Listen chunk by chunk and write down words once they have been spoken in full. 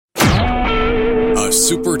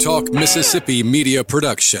SuperTalk Mississippi media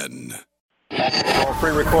production. I'll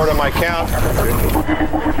pre-record on my count.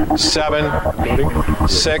 7,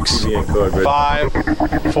 6, 5,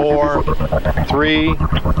 4, 3,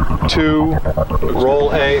 2.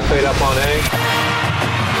 Roll A, fade up on A.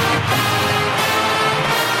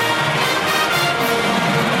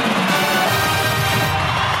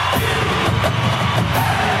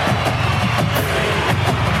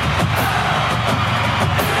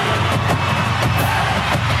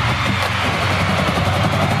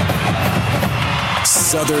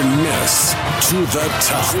 Southern Miss to the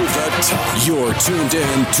top. You're tuned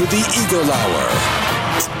in to the Eagle Hour.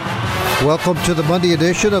 Welcome to the Monday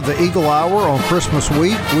edition of the Eagle Hour on Christmas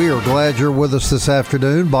week. We are glad you're with us this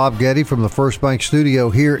afternoon. Bob Getty from the First Bank Studio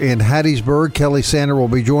here in Hattiesburg. Kelly Sander will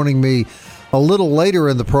be joining me a little later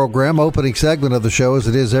in the program. Opening segment of the show, as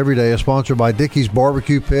it is every day, is sponsored by Dickey's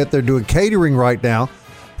Barbecue Pit. They're doing catering right now.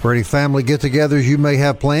 For any family get-togethers you may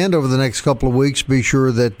have planned over the next couple of weeks, be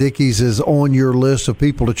sure that Dickey's is on your list of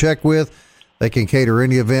people to check with. They can cater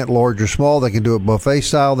any event, large or small. They can do it buffet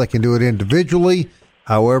style. They can do it individually.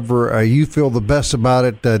 However you feel the best about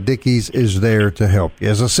it, Dickey's is there to help you.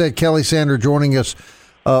 As I said, Kelly Sander joining us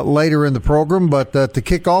later in the program. But to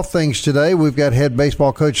kick off things today, we've got head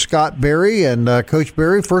baseball coach Scott Berry. And Coach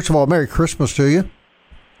Berry, first of all, Merry Christmas to you.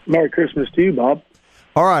 Merry Christmas to you, Bob.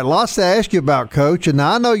 All right, lots to ask you about, Coach. And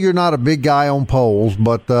now I know you're not a big guy on polls,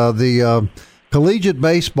 but the collegiate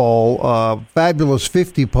baseball Fabulous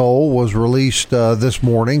 50 poll was released this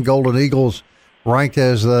morning. Golden Eagles ranked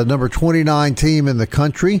as the number 29 team in the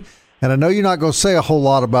country. And I know you're not going to say a whole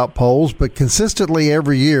lot about polls, but consistently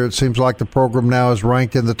every year it seems like the program now is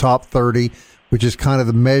ranked in the top 30, which is kind of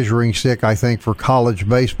the measuring stick, I think, for college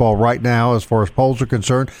baseball right now as far as polls are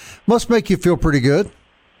concerned. Must make you feel pretty good.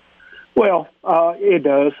 Well, it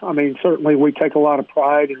does. I mean, certainly we take a lot of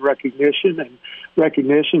pride in recognition, and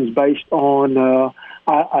recognition is based on,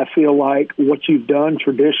 I feel like, what you've done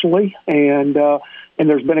traditionally, and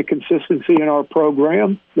there's been a consistency in our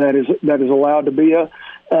program that is allowed to be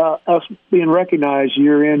us being recognized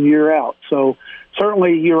year in, year out. So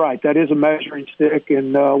certainly you're right. That is a measuring stick,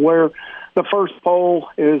 and where the first poll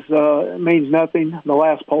is means nothing, the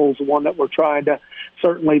last poll is the one that we're trying to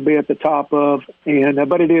certainly be at the top of, and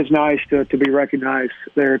but it is nice to be recognized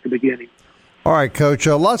there at the beginning. All right, Coach,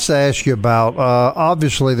 lots to ask you about.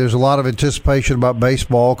 Obviously, there's a lot of anticipation about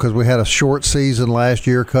baseball because we had a short season last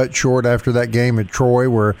year, cut short after that game at Troy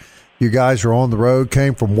where you guys are on the road,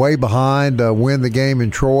 came from way behind, win the game in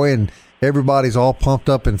Troy, and everybody's all pumped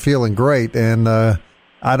up and feeling great. And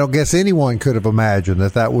I don't guess anyone could have imagined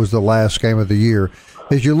that was the last game of the year.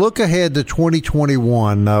 As you look ahead to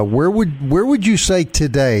 2021, where would you say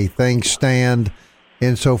today things stand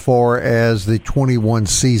insofar as the 21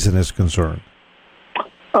 season is concerned?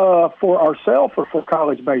 For ourselves or for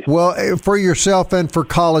college baseball? Well, for yourself and for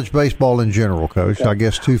college baseball in general, Coach. Okay. I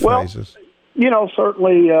guess two phases. You know,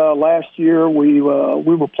 certainly last year we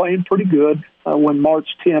were playing pretty good when March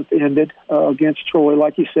 10th ended against Troy.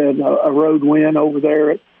 Like you said, a road win over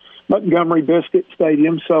there at Montgomery Biscuit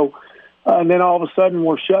Stadium. So. And then all of a sudden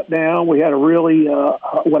we're shut down. We had a really,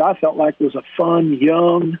 what I felt like was a fun,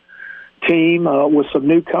 young team with some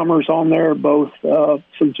newcomers on there, both some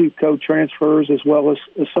JUCO transfers as well as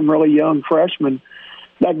some really young freshmen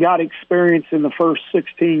that got experience in the first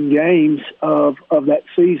 16 games of that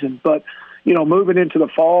season. But, you know, moving into the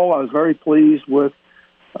fall, I was very pleased with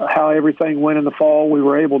how everything went in the fall. We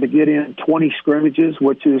were able to get in 20 scrimmages,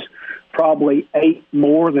 which is probably 8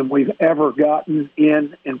 more than we've ever gotten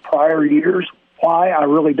in prior years. Why, I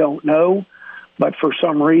really don't know. But for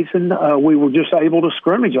some reason, we were just able to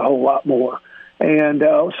scrimmage a whole lot more. And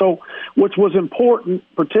so which was important,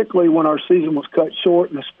 particularly when our season was cut short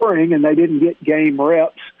in the spring and they didn't get game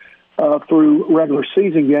reps through regular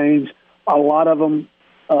season games. A lot of them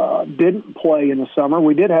didn't play in the summer.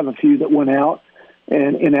 We did have a few that went out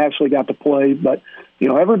and actually got to play. But, you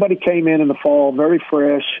know, everybody came in the fall very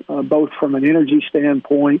fresh, both from an energy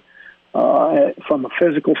standpoint, from a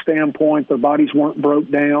physical standpoint. Their bodies weren't broke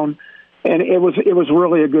down. And it was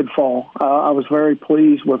really a good fall. I was very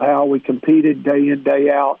pleased with how we competed day in, day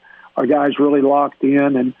out. Our guys really locked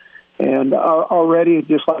in and are ready,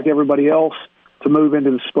 just like everybody else, to move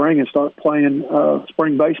into the spring and start playing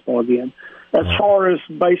spring baseball again. As far as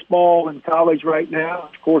baseball and college right now,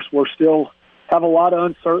 of course, we're still have a lot of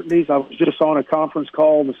uncertainties. I was just on a conference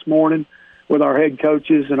call this morning with our head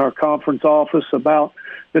coaches in our conference office about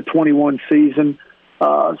the 21 season.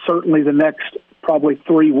 Certainly the next probably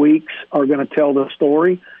 3 weeks are going to tell the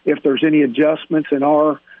story. If there's any adjustments in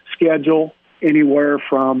our schedule, anywhere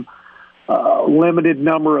from limited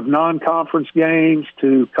number of non-conference games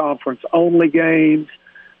to conference-only games,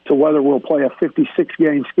 to whether we'll play a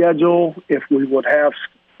 56-game schedule, if we would have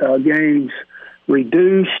games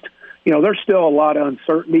reduced. There's still a lot of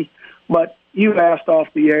uncertainty. But you asked off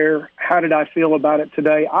the air, how did I feel about it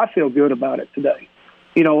today? I feel good about it today.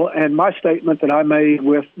 And my statement that I made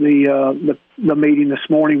with the meeting this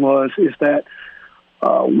morning is that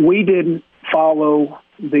we didn't follow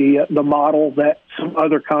the model that some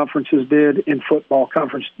other conferences did in football.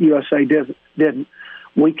 Conference USA didn't.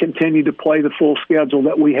 We continued to play the full schedule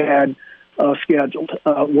that we had scheduled,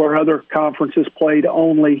 where other conferences played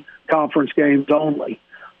only conference games only.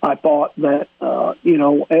 I thought that,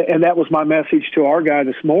 and that was my message to our guy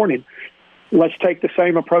this morning. Let's take the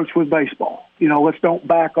same approach with baseball. Let's don't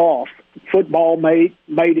back off. Football made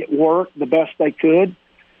it work the best they could.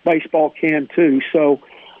 Baseball can too. So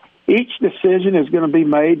each decision is going to be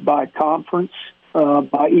made by conference,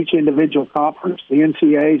 by each individual conference. The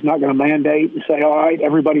NCAA is not going to mandate and say, all right,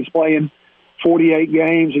 everybody's playing 48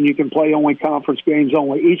 games and you can play only conference games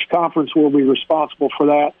only. Each conference will be responsible for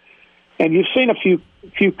that. And you've seen a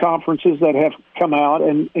few conferences that have come out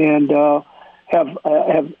and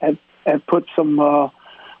have put some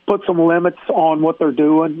limits on what they're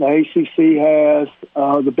doing. The ACC has,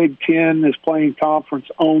 the Big Ten is playing conference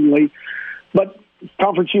only, but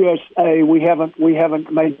Conference USA we haven't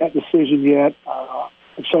made that decision yet,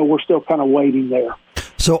 so we're still kind of waiting there.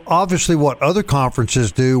 So obviously, what other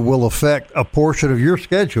conferences do will affect a portion of your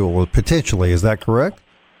schedule potentially. Is that correct?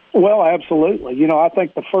 Well, absolutely. I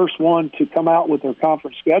think the first one to come out with their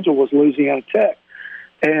conference schedule was Louisiana Tech.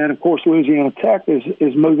 And, of course, Louisiana Tech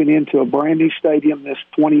is moving into a brand-new stadium this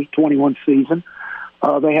 2021 season.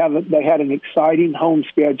 They had an exciting home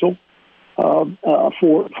schedule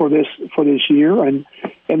for this year, and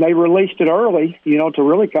they released it early, to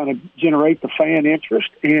really kind of generate the fan interest.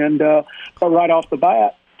 And but right off the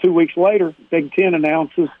bat, 2 weeks later, Big Ten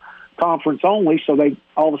announces conference only, so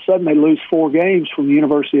all of a sudden they lose 4 games from the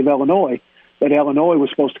University of Illinois that Illinois was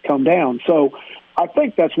supposed to come down. So I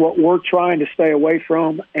think that's what we're trying to stay away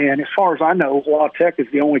from. And as far as I know, La Tech is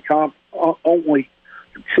the only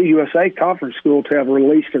CUSA conference school to have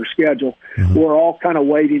released their schedule. Mm-hmm. We're all kind of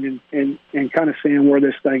waiting and kind of seeing where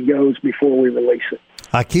this thing goes before we release it.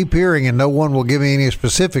 I keep hearing, and no one will give me any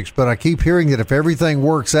specifics, but I keep hearing that if everything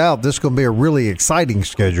works out, this is going to be a really exciting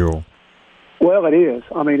schedule. Well, it is.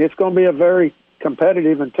 I mean, it's going to be a very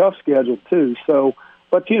competitive and tough schedule too. So,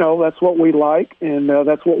 but that's what we like, and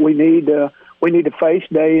that's what we need. We need to face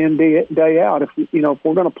day in, day out. If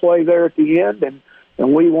we're going to play there at the end,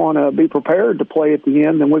 and we want to be prepared to play at the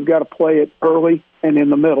end, then we've got to play it early and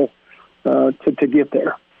in the middle to get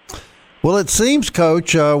there. Well, it seems,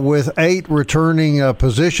 Coach, with 8 returning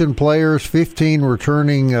position players, 15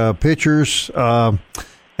 returning pitchers, and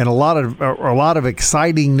a lot of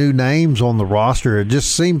exciting new names on the roster, it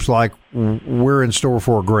just seems like we're in store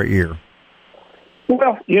for a great year.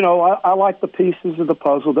 Well, I like the pieces of the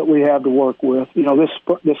puzzle that we have to work with.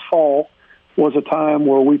 This fall was a time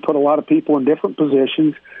where we put a lot of people in different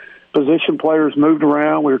positions. Position players moved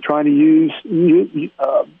around. We were trying to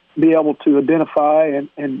be able to identify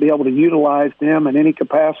and be able to utilize them in any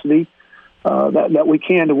capacity that we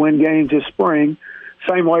can to win games this spring.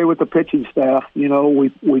 Same way with the pitching staff.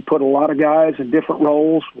 We put a lot of guys in different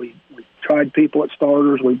roles. We tried people at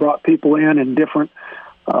starters. We brought people in different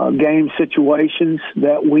game situations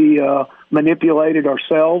that we manipulated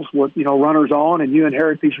ourselves with, runners on, and you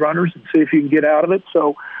inherit these runners and see if you can get out of it.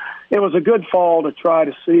 So it was a good fall to try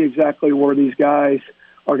to see exactly where these guys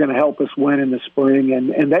are going to help us win in the spring.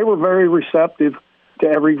 And they were very receptive to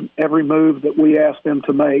every move that we asked them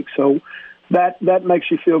to make. So that makes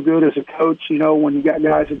you feel good as a coach, when you got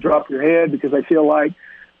guys that drop your head because they feel like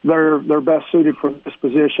they're best suited for this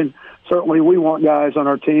position. Certainly we want guys on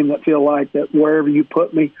our team that feel like that wherever you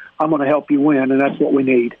put me, I'm going to help you win, and that's what we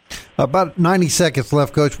need. About 90 seconds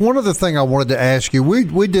left, Coach. One other thing I wanted to ask you,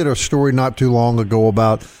 we did a story not too long ago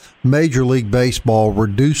about Major League Baseball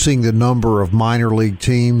reducing the number of minor league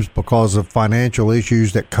teams because of financial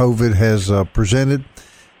issues that COVID has presented,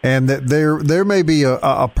 and that there may be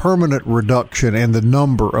a permanent reduction in the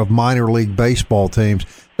number of minor league baseball teams.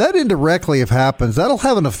 That indirectly, if happens, that'll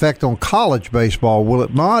have an effect on college baseball, will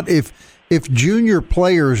it not? If junior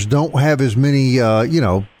players don't have as many,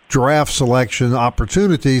 draft selection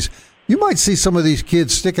opportunities, you might see some of these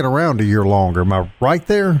kids sticking around a year longer. Am I right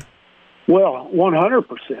there? Well, 100%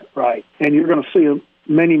 right. And you're going to see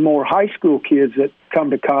many more high school kids that come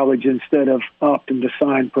to college instead of opting to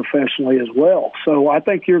sign professionally as well. So I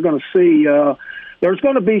think you're going to see there's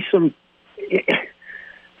going to be some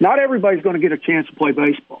 – not everybody's going to get a chance to play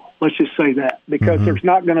baseball. Let's just say that, because there's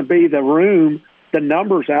not going to be the room, the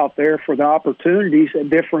numbers out there for the opportunities at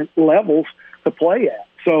different levels to play at.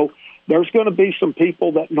 So there's going to be some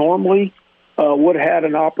people that normally would have had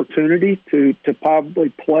an opportunity to probably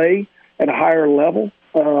play at a higher level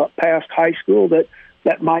past high school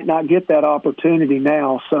that might not get that opportunity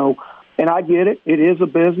now. So, and I get it. It is a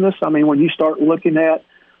business. I mean, when you start looking at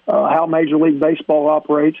how Major League Baseball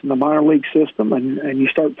operates in the minor league system, and you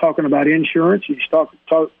start talking about insurance, you start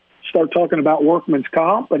talking about workman's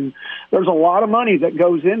comp, and there's a lot of money that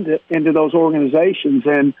goes into those organizations.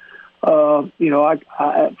 And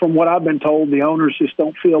I from what I've been told, the owners just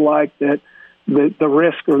don't feel like that the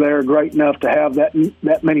risks are there great enough to have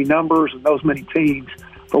that many numbers and those many teams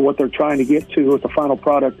for what they're trying to get to with the final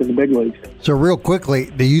product in the big leagues. So real quickly,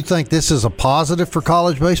 do you think this is a positive for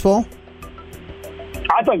college baseball?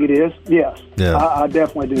 I think it is, yes. Yeah. I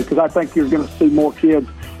definitely do, because I think you're going to see more kids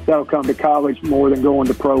that'll come to college more than going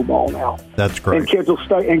to pro ball now. That's great. And kids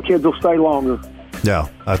will stay longer. Yeah,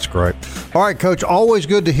 that's great. All right, Coach, always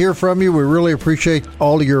good to hear from you. We really appreciate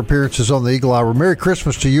all of your appearances on the Eagle Hour. Merry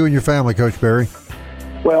Christmas to you and your family, Coach Berry.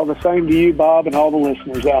 Well, the same to you, Bob, and all the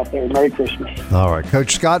listeners out there. Merry Christmas. All right,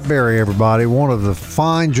 Coach Scott Berry, everybody, one of the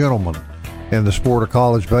fine gentlemen in the sport of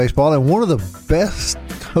college baseball and one of the best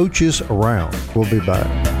coaches around. We'll be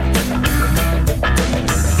back.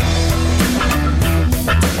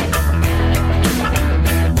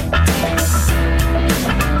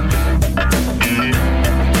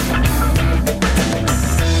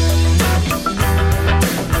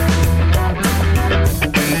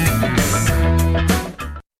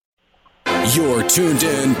 You're tuned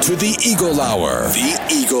in to the Eagle Hour. The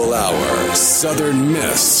Eagle Hour. Southern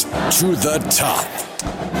Miss to the top.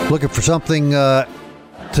 Looking for something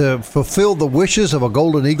to fulfill the wishes of a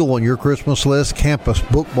golden eagle on your Christmas list? Campus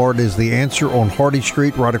Book Mart is the answer on Hardy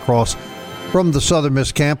Street, right across from the Southern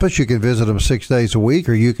Miss campus. You can visit them 6 days a week,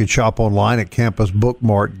 or you can shop online at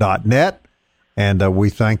campusbookmart.net. And we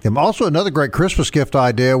thank them. Also, another great Christmas gift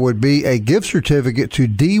idea would be a gift certificate to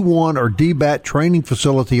D1 or DBAT training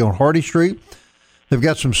facility on Hardy Street. They've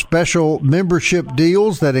got some special membership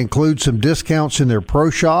deals that include some discounts in their pro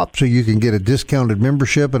shop, so you can get a discounted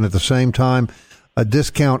membership and at the same time a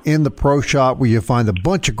discount in the pro shop where you find a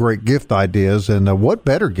bunch of great gift ideas. And what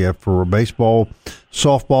better gift for a baseball,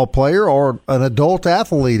 softball player or an adult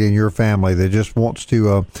athlete in your family that just wants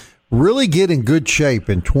to really get in good shape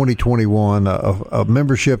in 2021. A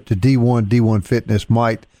membership to D1 Fitness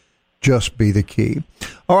might just be the key.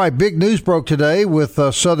 All right, big news broke today with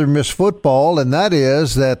Southern Miss football, and that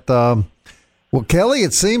is that, Kelly,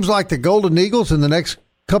 it seems like the Golden Eagles in the next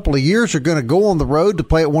couple of years are going to go on the road to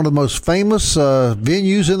play at one of the most famous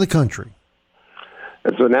venues in the country.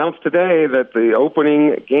 It's announced today that the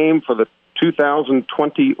opening game for the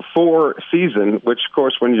 2024 season, which of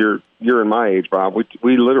course, when you're in my age, Bob,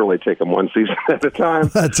 we literally take them one season at a time.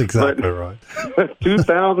 That's exactly right.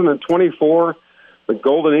 2024, the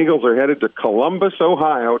Golden Eagles are headed to Columbus,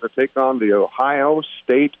 Ohio, to take on the Ohio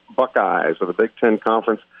State Buckeyes of the Big Ten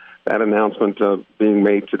Conference. That announcement being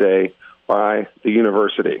made today by the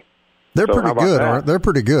university. They're pretty good, aren't they? They're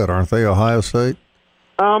pretty good, aren't they, Ohio State?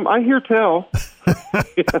 I hear tell.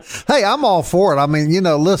 Hey, I'm all for it. I mean,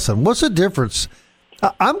 listen, what's the difference?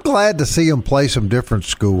 I'm glad to see them play some different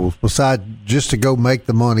schools besides just to go make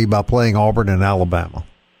the money by playing Auburn and Alabama.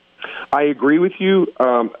 I agree with you,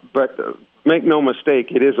 but make no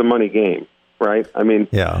mistake, it is a money game, right? I mean,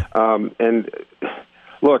 yeah. And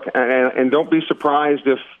look, and don't be surprised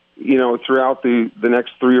if, throughout the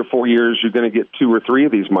next 3 or 4 years, you're going to get 2 or 3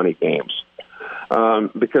 of these money games.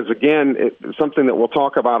 Because, again, it's something that we'll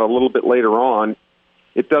talk about a little bit later on.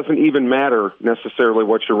 It doesn't even matter necessarily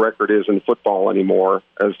what your record is in football anymore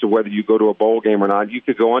as to whether you go to a bowl game or not. You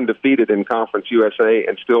could go undefeated in Conference USA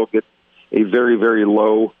and still get a very, very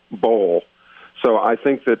low bowl. So I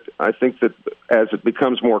think that as it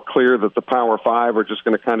becomes more clear that the Power Five are just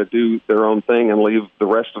going to kind of do their own thing and leave the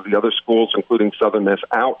rest of the other schools, including Southern Miss,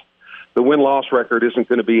 out, the win-loss record isn't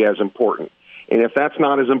going to be as important. And if that's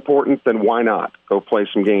not as important, then why not go play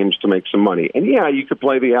some games to make some money? And, yeah, you could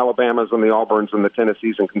play the Alabamas and the Auburns and the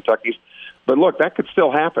Tennessees and Kentuckys. But, look, that could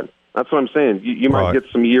still happen. That's what I'm saying. You might get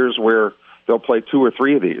some years where they'll play 2 or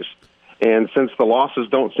 3 of these. And since the losses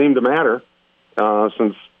don't seem to matter,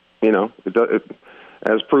 since,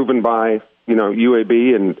 as proven by,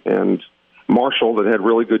 UAB and Marshall that had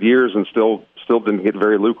really good years and still didn't get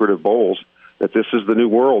very lucrative bowls, that this is the new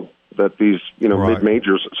world that these,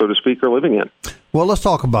 mid-majors, so to speak, are living in. Well, let's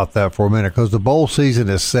talk about that for a minute because the bowl season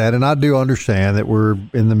is set, and I do understand that we're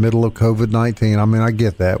in the middle of COVID-19. I mean, I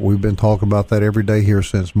get that. We've been talking about that every day here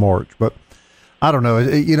since March. But I don't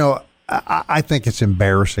know. I think it's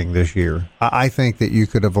embarrassing this year. I think that you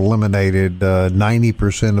could have eliminated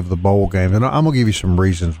 90% of the bowl games, and I'm going to give you some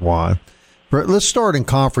reasons why. But let's start in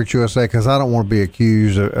Conference USA because I don't want to be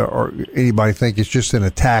accused or anybody think it's just an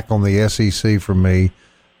attack on the SEC from me,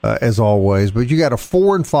 as always. But you got a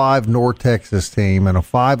 4-5 North Texas team and a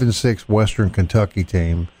 5-6 Western Kentucky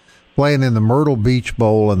team playing in the Myrtle Beach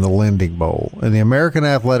Bowl and the Lending Bowl. In the American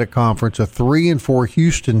Athletic Conference, a 3-4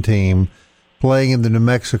 Houston team playing in the New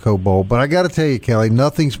Mexico Bowl. But I got to tell you, Kelly,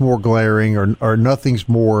 nothing's more glaring or nothing's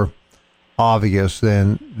more obvious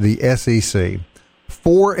than the SEC.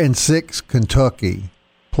 4-6 Kentucky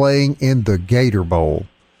playing in the Gator Bowl.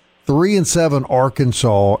 3-7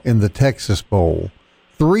 Arkansas in the Texas Bowl.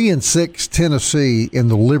 3-6 Tennessee in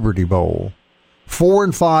the Liberty Bowl.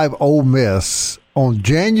 4-5 Ole Miss on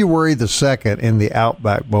January the 2nd in the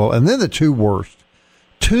Outback Bowl. And then the two worst.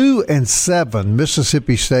 2-7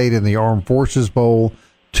 Mississippi State in the Armed Forces Bowl.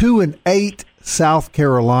 2-8 South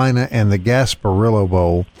Carolina and the Gasparillo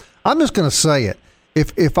Bowl. I'm just going to say it.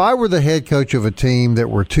 If I were the head coach of a team that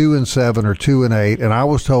were 2-7 or 2-8, and I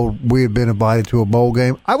was told we had been invited to a bowl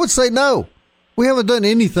game, I would say no. We haven't done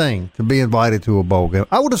anything to be invited to a bowl game.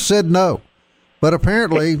 I would have said no. But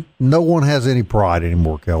apparently, no one has any pride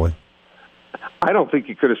anymore, Kelly. I don't think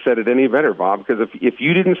you could have said it any better, Bob, because if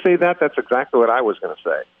you didn't say that, that's exactly what I was going to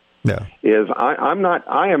say. Yeah. I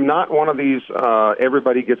am not one of these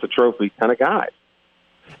everybody gets a trophy kind of guys.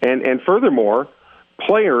 And furthermore,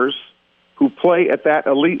 players who play at that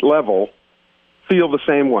elite level feel the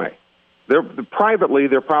same way. Privately,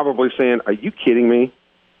 they're probably saying, "Are you kidding me?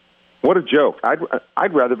 What a joke!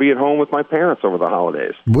 I'd rather be at home with my parents over the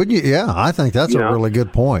holidays." Would you? Yeah, I think that's a really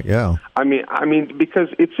good point. Yeah. I mean, because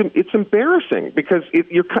it's embarrassing because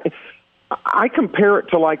I compare it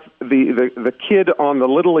to like the kid on the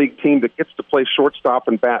Little League team that gets to play shortstop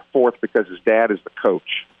and bat fourth because his dad is the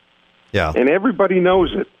coach. Yeah. And everybody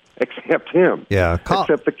knows it except him. Yeah.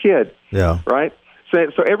 Except the kid. Yeah. Right?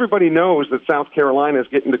 So everybody knows that South Carolina is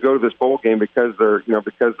getting to go to this bowl game because they're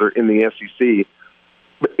in the SEC.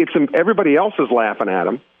 But everybody else is laughing at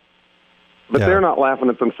them, but they're not laughing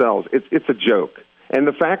at themselves. It's a joke. And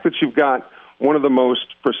the fact that you've got one of the most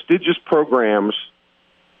prestigious programs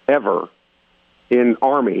ever in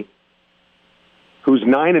Army, who's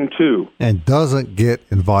 9-2, and doesn't get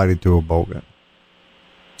invited to a bowl game,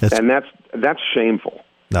 and that's shameful.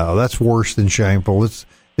 No, that's worse than shameful. It's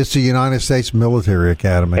the United States Military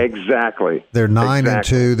Academy. Exactly. They're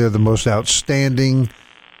 9-2. They're the most outstanding.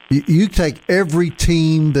 You take every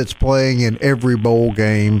team that's playing in every bowl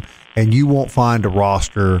game, and you won't find a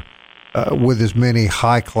roster with as many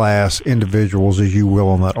high-class individuals as you will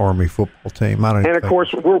on that Army football team. And, of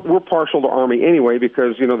course, we're partial to Army anyway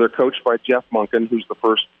because, they're coached by Jeff Monken, who's the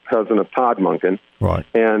first cousin of Todd Monken. Right.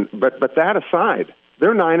 But that aside,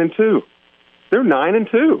 they're 9-2. They're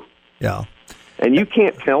 9-2. Yeah. And you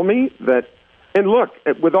can't tell me that – and look,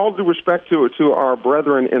 with all due respect to our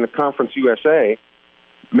brethren in the Conference USA –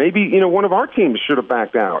 maybe, one of our teams should have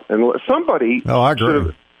backed out. And somebody I agree. should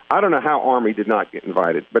have. I don't know how Army did not get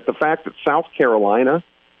invited. But the fact that South Carolina,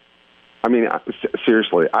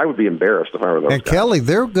 seriously, I would be embarrassed if I were those guys. Kelly,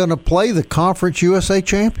 they're going to play the Conference USA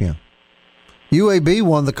champion. UAB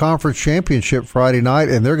won the conference championship Friday night,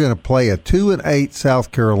 and they're going to play a 2-8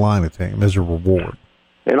 South Carolina team as a reward.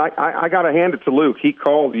 And I got to hand it to Luke. He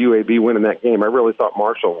called UAB winning that game. I really thought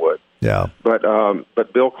Marshall would. Yeah. But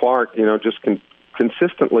Bill Clark, just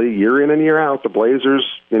consistently, year in and year out, the Blazers,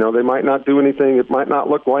 they might not do anything. It might not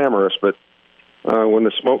look glamorous, but when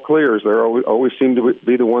the smoke clears, they always seem to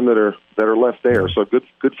be the one that are left there. So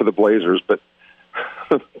good for the Blazers. But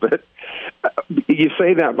you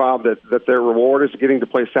say that, Bob, that their reward is getting to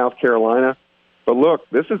play South Carolina. But look,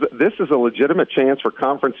 this is a legitimate chance for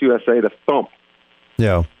Conference USA to thump.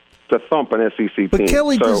 Yeah. To thump an SEC team. But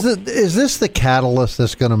Kelly, is this the catalyst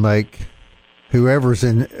that's going to make whoever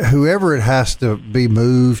it has to be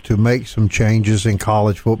moved to make some changes in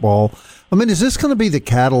college football? Is this going to be the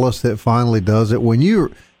catalyst that finally does it? When you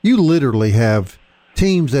literally have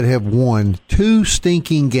teams that have won 2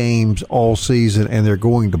 stinking games all season and they're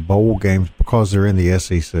going to bowl games because they're in the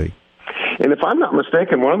SEC. And if I'm not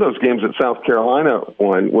mistaken, one of those games that South Carolina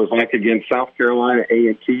won was like against South Carolina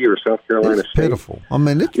A&T or South Carolina State. It's pitiful.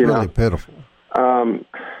 It's really pitiful.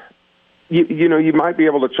 You might be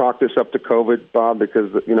able to chalk this up to COVID, Bob,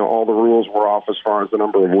 because all the rules were off as far as the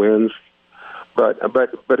number of wins. But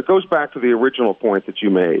it goes back to the original point that you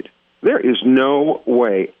made. There is no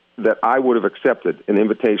way that I would have accepted an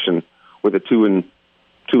invitation with a 2-7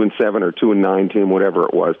 or 2-9 team, whatever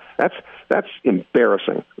it was. That's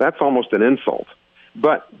embarrassing. That's almost an insult.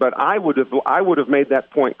 But I would have made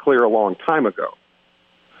that point clear a long time ago.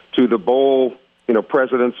 to the bowl,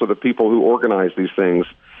 presidents or the people who organize these things.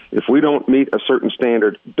 If we don't meet a certain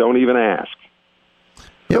standard, don't even ask.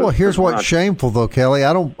 Yeah, well, here's what's shameful, though, Kelly.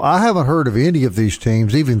 I haven't heard of any of these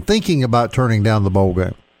teams even thinking about turning down the bowl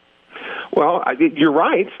game. Well, you're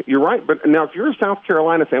right. You're right. But now, if you're a South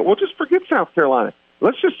Carolina fan, well, just forget South Carolina.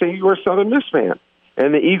 Let's just say you were a Southern Miss fan,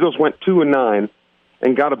 and the Eagles went 2-9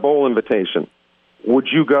 and got a bowl invitation. Would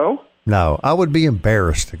you go? No, I would be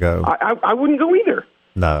embarrassed to go. I wouldn't go either.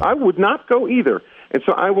 No, I would not go either. And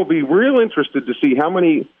so I will be real interested to see how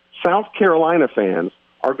many South Carolina fans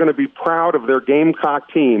are going to be proud of their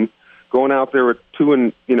Gamecock team going out there at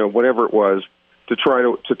 2 whatever it was to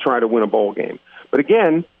try to win a bowl game. But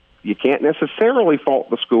again, you can't necessarily fault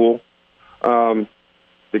the school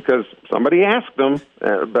because somebody asked them.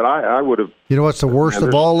 But I would have. You know what's the worst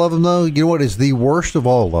of all of them, though? You know what is the worst of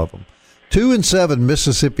all of them? 2-7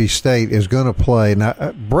 Mississippi State is going to play.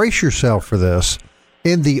 Now, brace yourself for this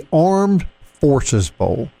in the Armed Forces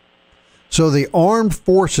Bowl. So the Armed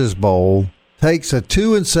Forces Bowl takes a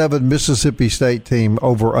 2-7 Mississippi State team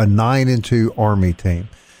over a 9-2 Army team.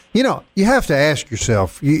 You have to ask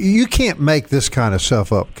yourself, you can't make this kind of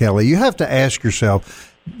stuff up, Kelly. You have to ask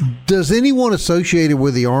yourself, does anyone associated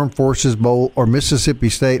with the Armed Forces Bowl or Mississippi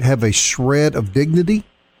State have a shred of dignity?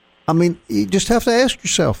 I mean, you just have to ask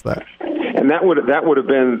yourself that. And that would have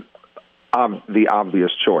been the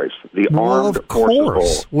obvious choice, the Armed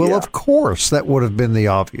Forces Bowl. Well, of course, that would have been the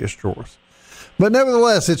obvious choice. But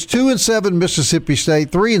nevertheless, it's 2-7 Mississippi State,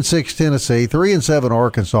 3-6 Tennessee, 3-7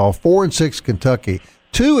 Arkansas, 4-6 Kentucky,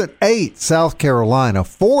 2-8 South Carolina,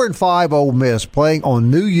 4-5 Ole Miss playing on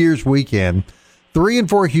New Year's weekend,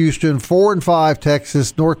 3-4 Houston, 4-5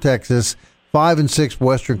 Texas, North Texas, 5-6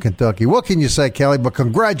 Western Kentucky. What can you say, Kelly? But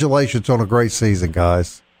congratulations on a great season,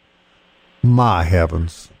 guys. My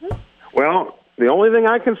heavens. Well, the only thing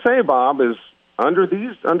I can say, Bob, is under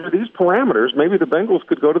these parameters, maybe the Bengals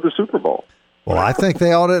could go to the Super Bowl. Well, I think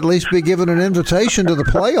they ought to at least be given an invitation to the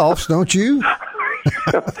playoffs, don't you?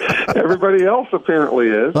 Everybody else apparently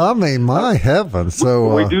is. I mean, my heavens!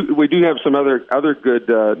 So we do have some other good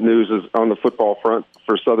news on the football front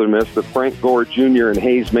for Southern Miss. That Frank Gore Jr. and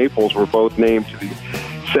Hayes Maples were both named to the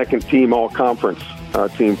second team All-Conference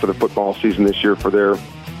team for the football season this year for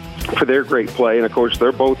their great play. And of course,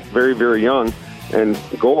 they're both very, very young. And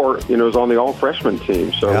Gore, is on the all-freshman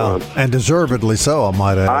team. So, and deservedly so, I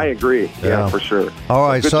might add. I agree. Yeah, for sure. All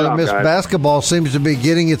right, Southern Miss basketball seems to be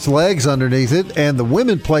getting its legs underneath it, and the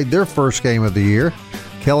women played their first game of the year.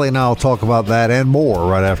 Kelly and I will talk about that and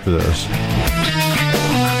more right after this.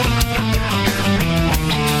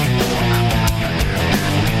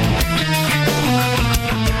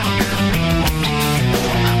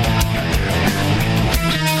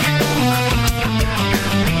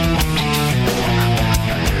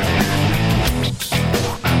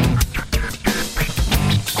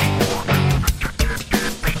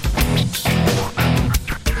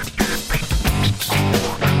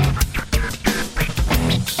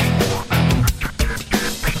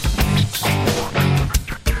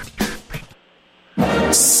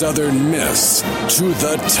 Southern Miss to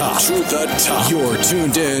the top. To the top. You're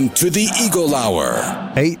tuned in to the Eagle Hour.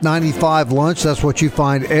 $8.95 lunch. That's what you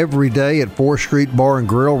find every day at 4th Street Bar and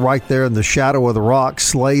Grill, right there in the shadow of the rock.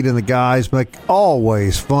 Slade and the guys make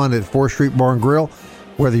always fun at 4th Street Bar and Grill.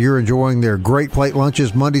 Whether you're enjoying their great plate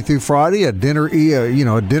lunches Monday through Friday, a dinner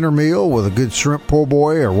meal with a good shrimp po'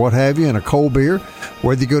 boy or what have you, and a cold beer.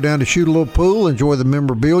 Whether you go down to shoot a little pool, enjoy the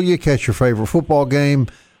memorabilia, catch your favorite football game,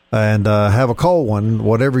 and have a cold one,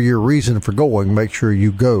 whatever your reason for going, make sure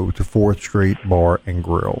you go to 4th Street Bar and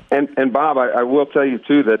Grill. And Bob, I will tell you,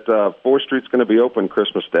 too, that 4th Street's going to be open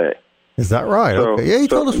Christmas Day. Is that right? So, okay. Yeah, you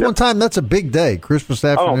told us one time that's a big day. Christmas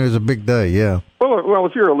afternoon is a big day, yeah. Well,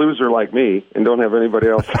 if you're a loser like me and don't have anybody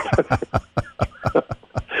else to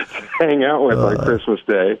hang out with on Christmas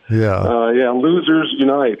Day, losers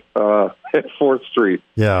unite at 4th Street.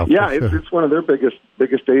 Yeah, it's one of their biggest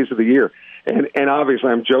days of the year. And obviously,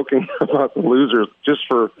 I'm joking about the losers just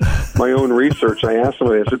for my own research. I asked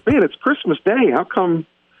somebody, I said, man, it's Christmas Day. How come,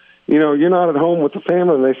 you're not at home with the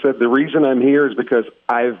family? And they said, the reason I'm here is because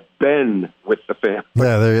I've been with the family.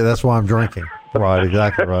 Yeah, that's why I'm drinking. Right,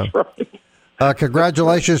 exactly right. Right.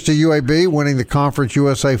 Congratulations to UAB winning the Conference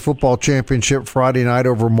USA Football Championship Friday night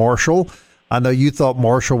over Marshall. I know you thought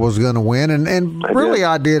Marshall was going to win, and really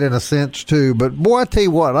I did in a sense too. But boy, I tell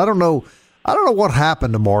you what, I don't know what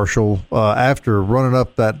happened to Marshall after running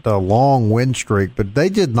up that long win streak, but they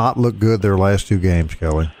did not look good their last two games,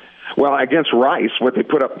 Kelly. Well, against Rice, what they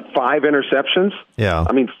put up 5 interceptions. Yeah.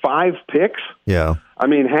 I mean, 5 picks. Yeah. I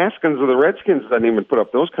mean, Haskins of the Redskins doesn't even put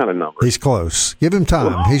up those kind of numbers. He's close. Give him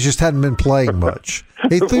time. He just hadn't been playing much.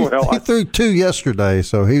 He threw 2 yesterday,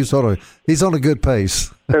 so he's on a good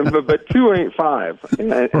pace. but 2 ain't 5,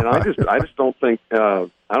 and I just don't think the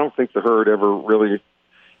Herd ever really,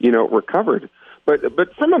 recovered.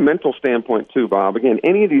 But from a mental standpoint too, Bob. Again,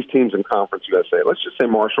 any of these teams in Conference USA, let's just say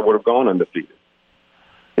Marshall would have gone undefeated.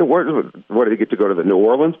 What did he get to go to the New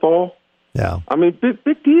Orleans Bowl? Yeah. I mean,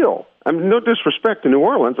 big deal. I mean, no disrespect to New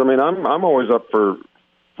Orleans. I mean, I'm always up for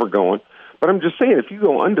going, but I'm just saying, if you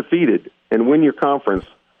go undefeated and win your conference,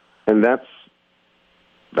 and that's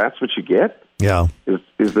what you get. Yeah.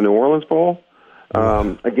 Is the New Orleans Bowl.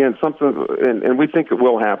 Again, something, and we think it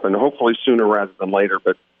will happen, hopefully sooner rather than later,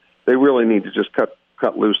 but they really need to just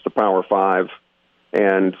cut loose the Power 5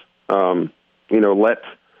 and, let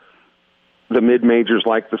the mid-majors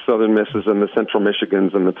like the Southern Misses and the Central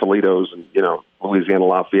Michigans and the Toledos and, Louisiana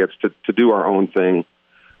Lafayette's to do our own thing.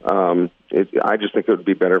 I just think it would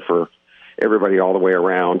be better for everybody all the way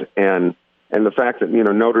around. And the fact that,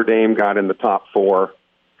 Notre Dame got in the top 4,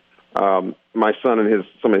 my son and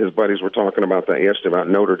some of his buddies were talking about that yesterday, about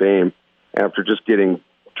Notre Dame after just getting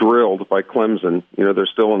drilled by Clemson. They're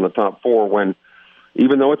still in the top 4 when,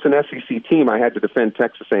 even though it's an SEC team, I had to defend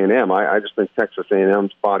Texas A&M. I just think Texas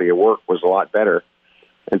A&M's body of work was a lot better,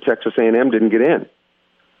 and Texas A&M didn't get in,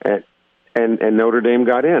 and Notre Dame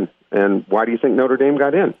got in. And why do you think Notre Dame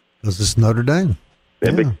got in? Because it's Notre Dame.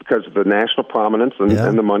 Yeah. Because of the national prominence and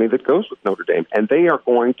the money that goes with Notre Dame. And they are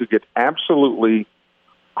going to get absolutely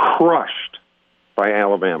crushed by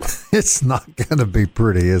Alabama. It's not going to be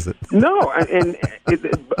pretty, is it? No, and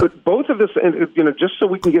both of this, just so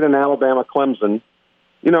we can get an Alabama-Clemson,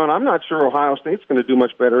 and I'm not sure Ohio State's going to do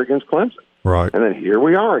much better against Clemson. Right. And then here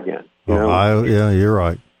we are again. You're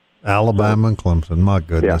right. Alabama and Clemson, my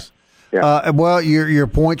goodness. Yeah. Well, your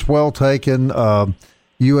point's well taken.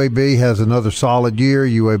 UAB has another solid year.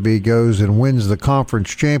 UAB goes and wins the conference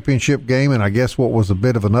championship game, and I guess what was a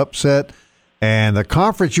bit of an upset. And the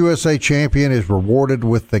Conference USA champion is rewarded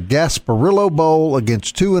with the Gasparillo Bowl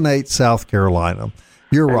against 2-8 South Carolina.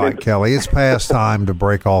 You're right, Kelly. It's past time to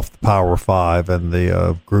break off the Power 5 and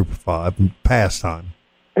the Group of 5. Past time.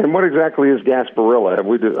 And what exactly is Gasparilla?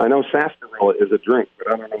 I know sarsaparilla is a drink, but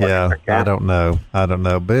I don't know. I don't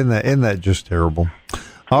know. But isn't that just terrible?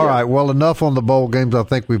 All right. Well, enough on the bowl games. I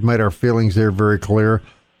think we've made our feelings there very clear.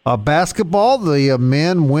 Basketball, the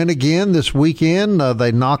men win again this weekend.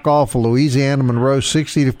 They knock off Louisiana Monroe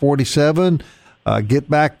 60-47. Get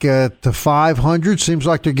back to 500. Seems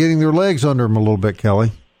like they're getting their legs under them a little bit,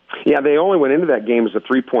 Kelly. Yeah, they only went into that game as a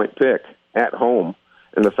 3-point pick at home,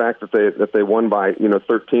 and the fact that they won by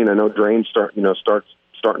 13. I know Drain starting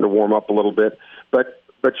to warm up a little bit, but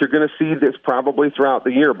you're going to see this probably throughout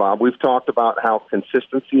the year, Bob. We've talked about how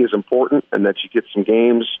consistency is important, and that you get some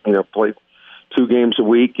games, play 2 games a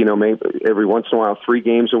week, maybe every once in a while 3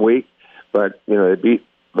 games a week. But they beat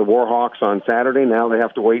the Warhawks on Saturday. Now they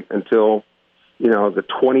have to wait until the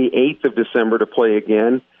 28th of December to play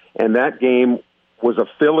again. And that game was a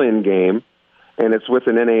fill-in game, and it's with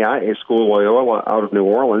an NAIA school, Loyola, out of New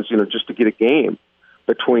Orleans, just to get a game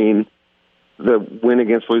between the win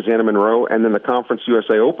against Louisiana Monroe and then the Conference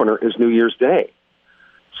USA opener is New Year's Day.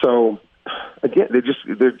 So, again, they're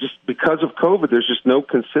just because of COVID, there's just no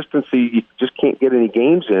consistency. You just can't get any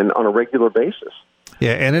games in on a regular basis.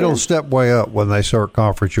 Yeah, and it'll step way up when they start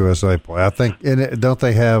Conference USA play. I think, don't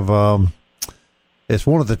they have it's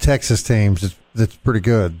one of the Texas teams that's pretty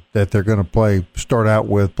good that they're going to start out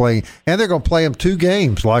with playing, and they're going to play them 2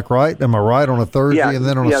 games, right? Am I right, on a Thursday and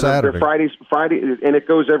then on a Saturday? They're Friday, and it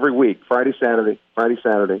goes every week, Friday, Saturday.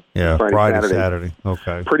 Yeah, Friday, Saturday.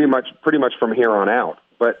 Okay. Pretty much from here on out.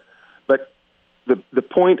 But the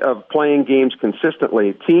point of playing games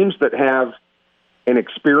consistently, teams that have an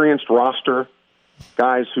experienced roster,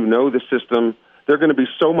 guys who know the system, they're going to be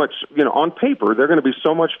so much, on paper, they're going to be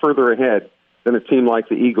so much further ahead than a team like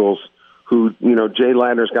the Eagles, who, Jay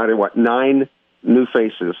Ladner's got 9 new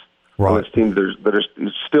faces on this team that are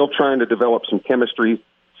still trying to develop some chemistry,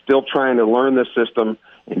 still trying to learn this system.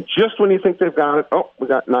 And just when you think they've got it, we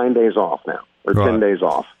got 9 days off now, or 10 days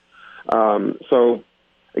off. So,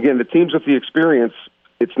 again, the teams with the experience,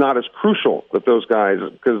 it's not as crucial that those guys,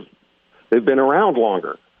 because they've been around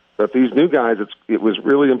longer. But these new guys, it was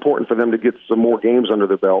really important for them to get some more games under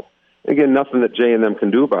their belt. Again, nothing that Jay and them can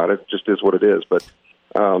do about it. It just is what it is. But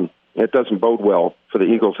it doesn't bode well for the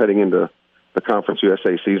Eagles heading into the Conference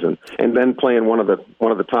USA season, and then playing one of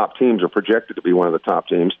the top teams, or projected to be one of the top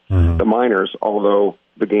teams, the Miners. Although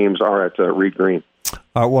the games are at Reed Green.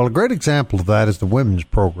 Well, a great example of that is the women's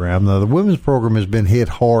program. Now, the women's program has been hit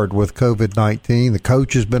hard with COVID-19. The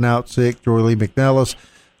coach has been out sick, Joy Lee McNellis.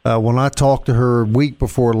 When I talked to her week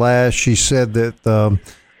before last, she said that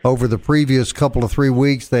over the previous couple of 3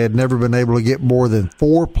 weeks, they had never been able to get more than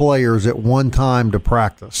 4 players at one time to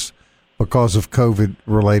practice because of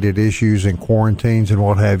COVID-related issues and quarantines and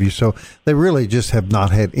what have you. So they really just have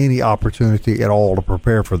not had any opportunity at all to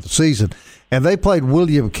prepare for the season. And they played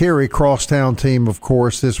William Carey, crosstown team, of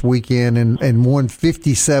course, this weekend and won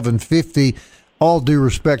 57-50. All due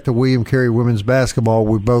respect to William Carey women's basketball,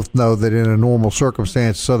 we both know that in a normal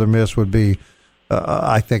circumstance, Southern Miss would be,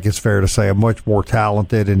 I think it's fair to say, a much more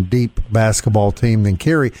talented and deep basketball team than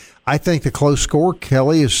Carey. I think the close score,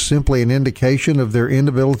 Kelly, is simply an indication of their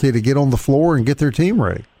inability to get on the floor and get their team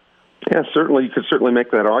ready. Yeah, certainly. You could certainly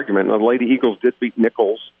make that argument. The Lady Eagles did beat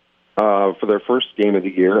Nichols for their first game of the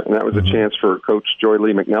year, and that was a chance for Coach Joy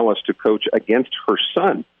Lee McNellis to coach against her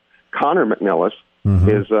son. Connor McNellis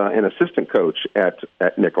is an assistant coach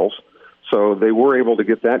at Nichols, so they were able to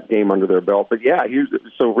get that game under their belt. But yeah,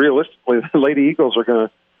 so realistically, the Lady Eagles are going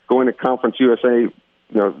to go into Conference USA,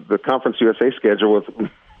 the Conference USA schedule with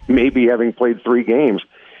maybe having played 3 games,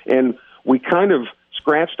 and we kind of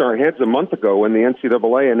scratched our heads a month ago when the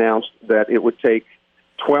NCAA announced that it would take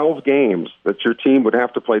 12 games, that your team would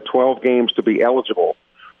have to play 12 games to be eligible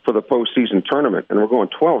for the postseason tournament. And we're going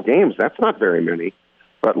 12 games. That's not very many.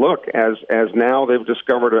 But look, as now they've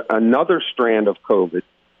discovered another strand of COVID,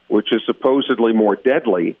 which is supposedly more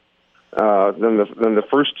deadly than the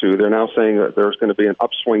first 2. They're now saying that there's going to be an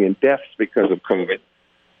upswing in deaths because of COVID.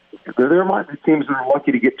 There might be teams that are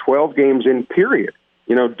lucky to get 12 games in, period.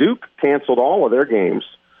 Duke canceled all of their games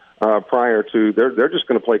prior to. They're just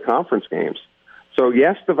going to play conference games. So,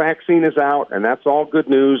 yes, the vaccine is out, and that's all good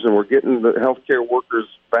news, and we're getting the healthcare workers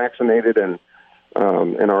vaccinated and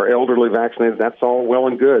our elderly vaccinated. That's all well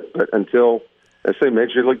and good. But until, I say,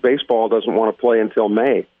 Major League Baseball doesn't want to play until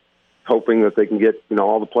May, hoping that they can get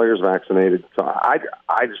all the players vaccinated. So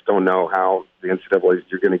I just don't know how the NCAA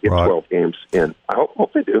you're going to get 12 games in. I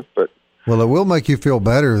hope they do, but. Well, it will make you feel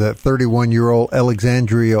better that 31-year-old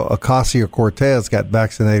Alexandria Ocasio-Cortez got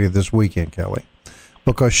vaccinated this weekend, Kelly,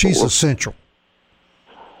 because she's essential.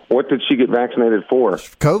 What did she get vaccinated for?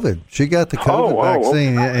 COVID. She got the COVID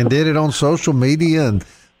vaccine and did it on social media and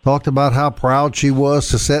talked about how proud she was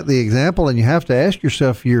to set the example. And you have to ask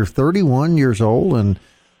yourself, you're 31 years old and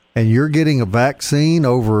you're getting a vaccine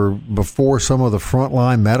before some of the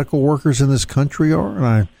frontline medical workers in this country are.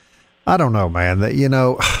 And I don't know, man.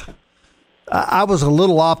 I was a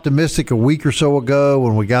little optimistic a week or so ago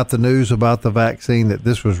when we got the news about the vaccine that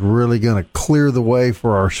this was really going to clear the way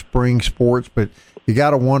for our spring sports. But you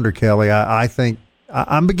got to wonder, Kelly. I think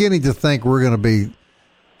I'm beginning to think we're going to be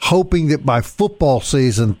hoping that by football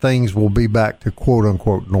season things will be back to quote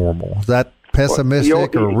unquote normal. Is that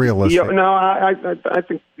pessimistic or realistic? No, I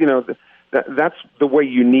think that's the way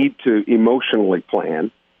you need to emotionally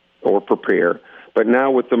plan or prepare. But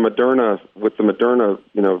now with the Moderna,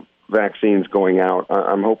 vaccines going out,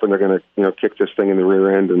 I'm hoping they're going to kick this thing in the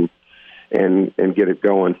rear end and get it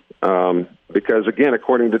going. Because again,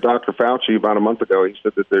 according to Dr. Fauci about a month ago, he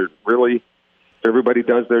said that everybody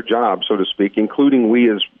does their job, so to speak, including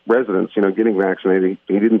we as residents, getting vaccinated.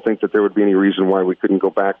 He didn't think that there would be any reason why we couldn't go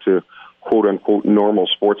back to quote unquote normal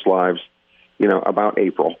sports lives, about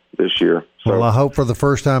April this year. So, well, I hope for the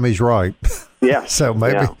first time he's right. Yeah. So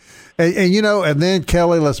maybe. Yeah. And then,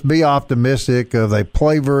 Kelly, let's be optimistic. They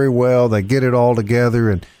play very well. They get it all together.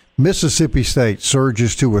 And Mississippi State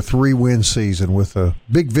surges to a 3-win season with a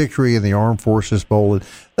big victory in the Armed Forces Bowl. And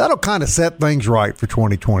that'll kind of set things right for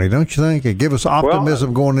 2020, don't you think? And give us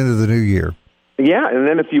optimism going into the new year. Yeah, and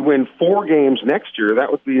then if you win 4 games next year,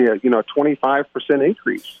 that would be a 25%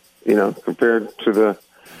 increase, compared to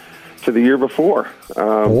the year before.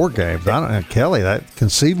 4 games. I don't know, Kelly, that's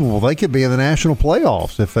conceivable. They could be in the national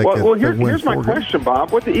playoffs if they could. Well, here's my question, Bob.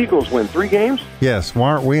 What the Eagles win? 3 games? Yes. Why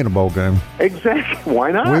aren't we in a bowl game? Exactly. Why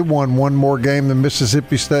not? We won 1 more game than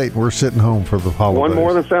Mississippi State. We're sitting home for the holidays. 1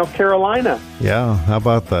 more than South Carolina. Yeah. How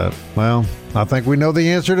about that? Well, I think we know the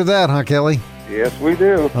answer to that, huh, Kelly? Yes, we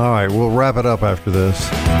do. All right. We'll wrap it up after this.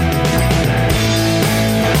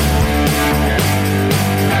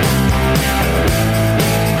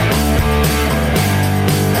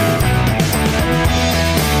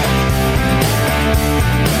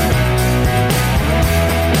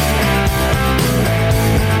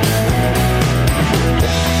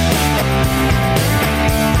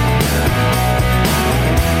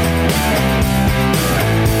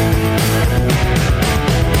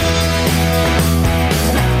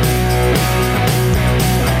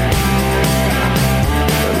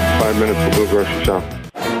 5 minutes, we'll go grocery shop.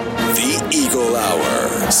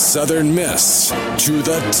 Southern Miss to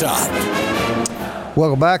the top.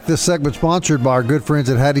 Welcome back. This segment sponsored by our good friends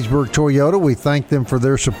at Hattiesburg Toyota. We thank them for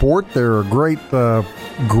their support. They're a great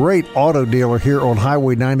auto dealer here on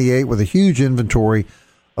Highway 98 with a huge inventory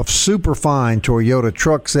of super fine Toyota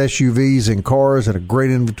trucks, SUVs, and cars, and a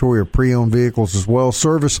great inventory of pre-owned vehicles as well.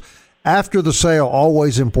 Service after the sale,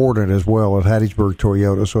 always important as well at Hattiesburg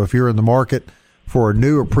Toyota. So if you're in the market for a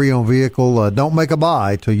new or pre-owned vehicle, don't make a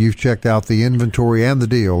buy till you've checked out the inventory and the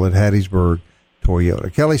deal at Hattiesburg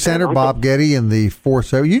Toyota. Kelly Sander, Bob Getty in the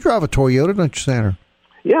 4-7. You drive a Toyota, don't you, Sander?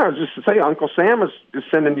 Yeah, I was just to say, Uncle Sam is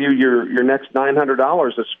sending you your next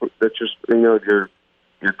 $900. That's just your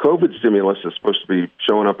COVID stimulus is supposed to be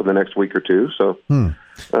showing up in the next week or two. So, do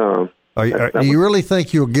you really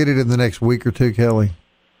think you'll get it in the next week or two, Kelly?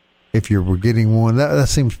 If you were getting one, that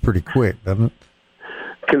seems pretty quick, doesn't it?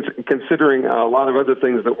 Considering a lot of other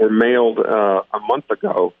things that were mailed a month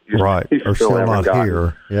ago, right, are still not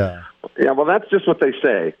here. Yeah. Yeah, well, that's just what they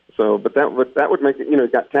say. So, but that would make it. You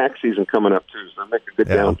got tax season coming up too, so make a good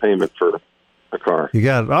down payment for a car. You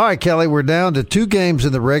got it. All right, Kelly. We're down to 2 games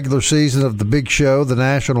in the regular season of the big show, the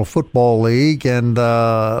National Football League, and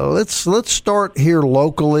let's start here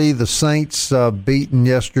locally. The Saints beaten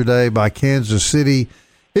yesterday by Kansas City.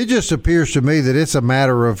 It just appears to me that it's a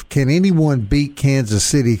matter of can anyone beat Kansas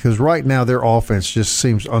City, because right now their offense just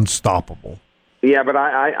seems unstoppable. Yeah, but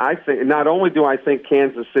I think not only do I think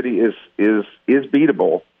Kansas City is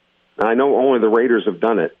beatable. I know only the Raiders have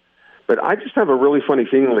done it, but I just have a really funny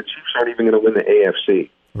feeling the Chiefs aren't even going to win the AFC.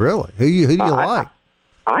 Really? Who do you like?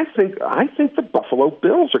 I think the Buffalo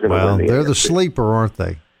Bills are going to win the AFC. They're the sleeper, aren't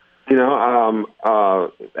they? Allen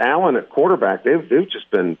at quarterback, they've been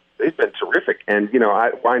terrific, and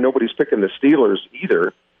why nobody's picking the Steelers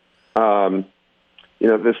either. The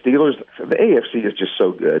Steelers, the AFC is just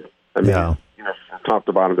so good. I mean, from top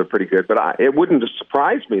to bottom, they're pretty good. But it wouldn't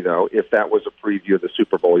surprise me though if that was a preview of the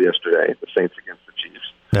Super Bowl yesterday, the Saints against the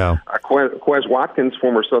Chiefs. Yeah. Quez Watkins,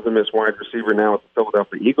 former Southern Miss wide receiver, now with the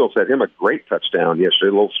Philadelphia Eagles, had him a great touchdown yesterday.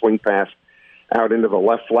 A little swing pass out into the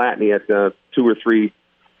left flat, and he had 2 or 3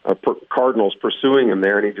 Cardinals pursuing him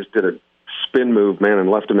there, and he just did a spin move, man, and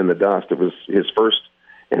left him in the dust. It was his first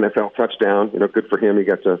NFL touchdown. Good for him. He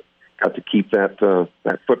got to keep that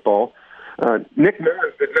football. Nick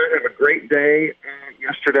Mullins did not have a great day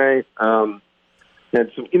yesterday. And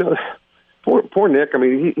so, poor Nick. I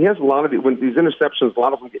mean, he has a lot of when these interceptions. A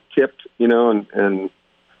lot of them get tipped, and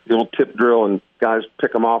the old tip drill, and guys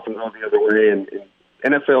pick them off and go the other way. And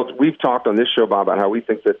NFL, we've talked on this show about how we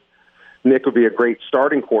think that Nick would be a great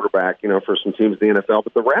starting quarterback, for some teams in the NFL.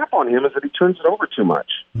 But the rap on him is that he turns it over too much.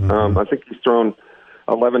 Mm-hmm. I think he's thrown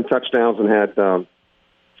 11 touchdowns and had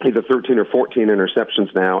either 13 or 14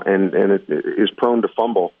 interceptions now, and it is prone to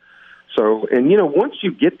fumble. So, once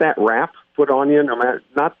you get that rap put on you, no matter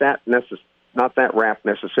not that rap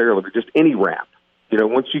necessarily, but just any rap,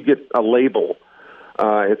 once you get a label,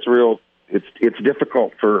 it's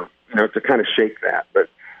difficult for to kind of shake that, but.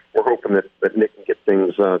 We're hoping that Nick can get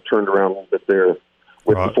things turned around a little bit there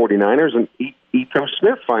with the 49ers. And Ito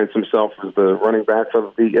Smith finds himself as the running back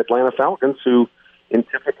for the Atlanta Falcons, who, in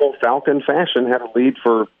typical Falcon fashion, had a lead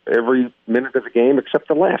for every minute of the game except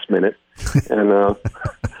the last minute, and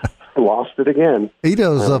lost it again.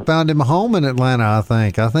 Ito's found him a home in Atlanta, I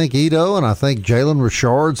think. I think Ito and I think Jalen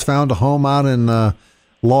Richard's found a home out in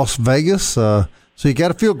Las Vegas. So you got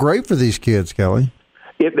to feel great for these kids, Kelly.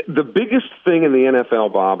 The biggest thing in the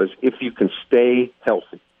NFL, Bob, is if you can stay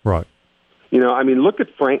healthy. Right. Look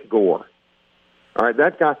at Frank Gore. All right,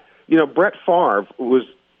 that guy. Brett Favre was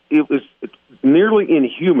nearly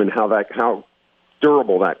inhuman how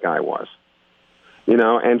durable that guy was.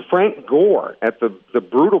 And Frank Gore at the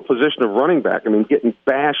brutal position of running back. Getting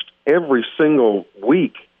bashed every single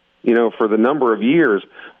week. For the number of years,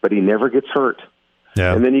 but he never gets hurt.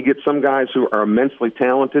 Yeah. And then you get some guys who are immensely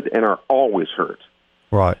talented and are always hurt.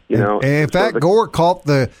 Right. And in fact, Gore caught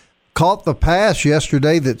the pass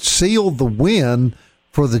yesterday that sealed the win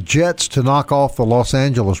for the Jets to knock off the Los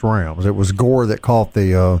Angeles Rams. It was Gore that caught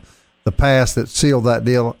the pass that sealed that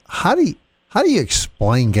deal. How do you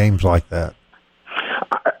explain games like that?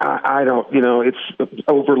 I don't. It's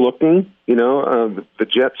overlooking. The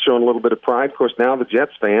Jets showing a little bit of pride. Of course, now the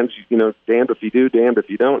Jets fans, damned if you do, damned if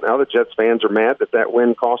you don't. Now the Jets fans are mad that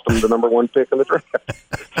win cost them the number 1 pick in the draft.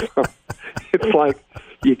 So it's like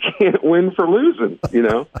you can't win for losing, But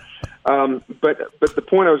the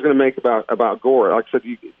point I was going to make about Gore, like I said,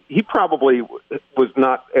 he probably was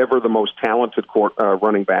not ever the most talented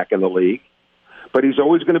running back in the league, but he's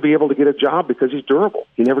always going to be able to get a job because he's durable.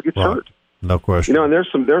 He never gets hurt. No question. And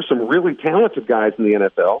there's some really talented guys in the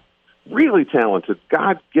NFL, really talented,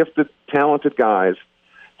 God-gifted, talented guys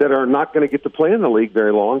that are not going to get to play in the league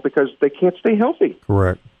very long because they can't stay healthy.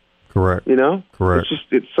 Correct. You know, correct.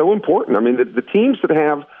 It's so important. I mean, the teams that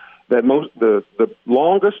have the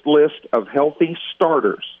longest list of healthy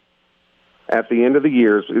starters at the end of the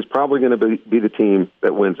years is probably going to be the team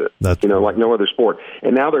that wins it. That's like no other sport.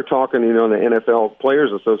 And now they're talking, in the NFL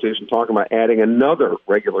Players Association talking about adding another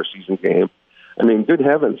regular season game. I mean, good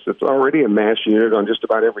heavens, it's already a mass unit on just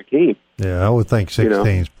about every team. Yeah, I would think 16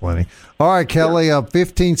 is plenty. All right, Kelly,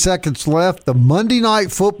 15 seconds left. The Monday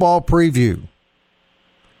Night Football preview.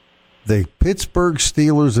 The Pittsburgh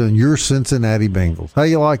Steelers and your Cincinnati Bengals. How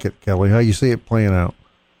you like it, Kelly? How you see it playing out?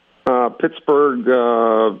 Pittsburgh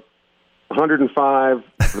 105,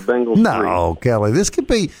 the Bengals 3. No, Kelly, this could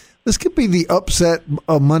be the upset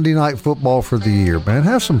of Monday Night Football for the year, man.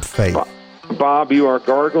 Have some faith. Bob, you are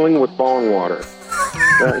gargling with bong water.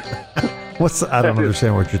 I don't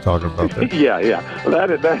understand what you're talking about there. Yeah. That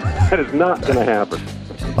is not going to happen.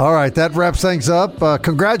 All right, that wraps things up.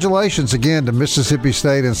 Congratulations again to Mississippi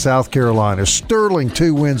State and South Carolina. Sterling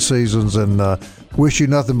 2-win seasons, and wish you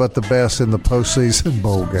nothing but the best in the postseason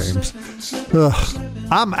bowl games.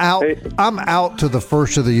 I'm out. I'm out to the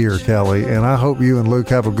first of the year, Kelly, and I hope you and Luke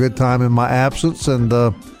have a good time in my absence, and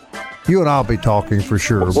you and I'll be talking for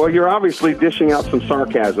sure. Well, you're obviously dishing out some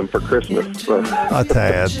sarcasm for Christmas. So. A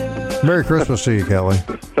tad. Merry Christmas to you, Kelly.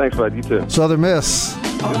 Thanks, bud. You too. Southern Miss.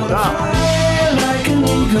 Like an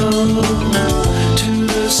eagle to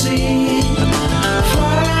the sea.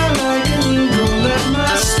 Fly like an eagle, let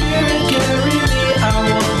my spirit carry me. I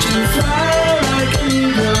want to fly like an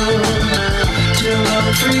eagle till I'm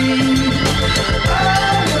free.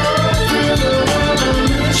 I go through the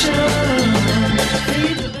revolution.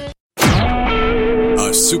 A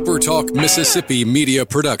SuperTalk Mississippi media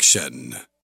production.